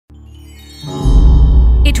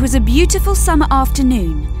It was a beautiful summer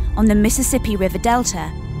afternoon on the Mississippi River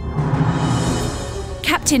Delta.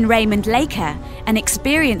 Captain Raymond Laker, an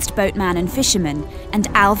experienced boatman and fisherman, and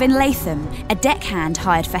Alvin Latham, a deckhand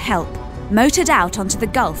hired for help, motored out onto the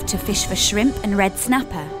Gulf to fish for shrimp and red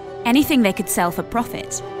snapper, anything they could sell for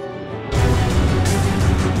profit.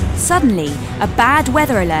 Suddenly, a bad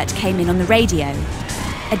weather alert came in on the radio.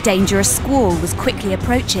 A dangerous squall was quickly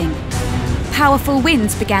approaching. Powerful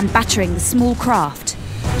winds began battering the small craft,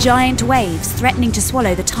 giant waves threatening to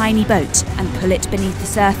swallow the tiny boat and pull it beneath the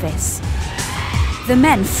surface. The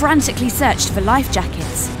men frantically searched for life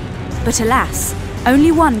jackets, but alas,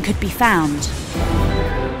 only one could be found.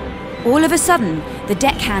 All of a sudden, the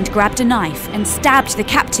deckhand grabbed a knife and stabbed the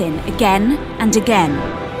captain again and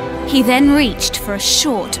again. He then reached for a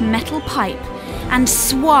short metal pipe and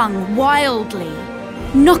swung wildly,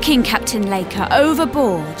 knocking Captain Laker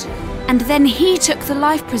overboard, and then he took the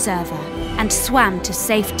life preserver and swam to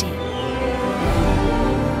safety.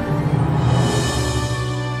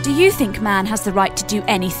 Do you think man has the right to do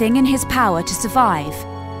anything in his power to survive,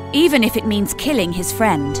 even if it means killing his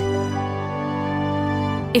friend?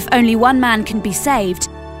 If only one man can be saved,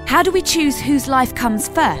 how do we choose whose life comes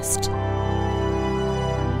first?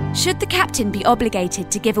 Should the captain be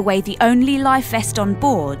obligated to give away the only life vest on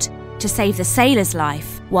board to save the sailor's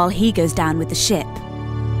life while he goes down with the ship?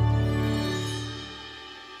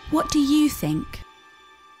 What do you think?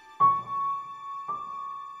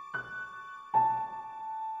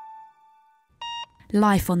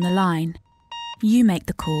 Life on the line. You make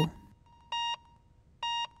the call.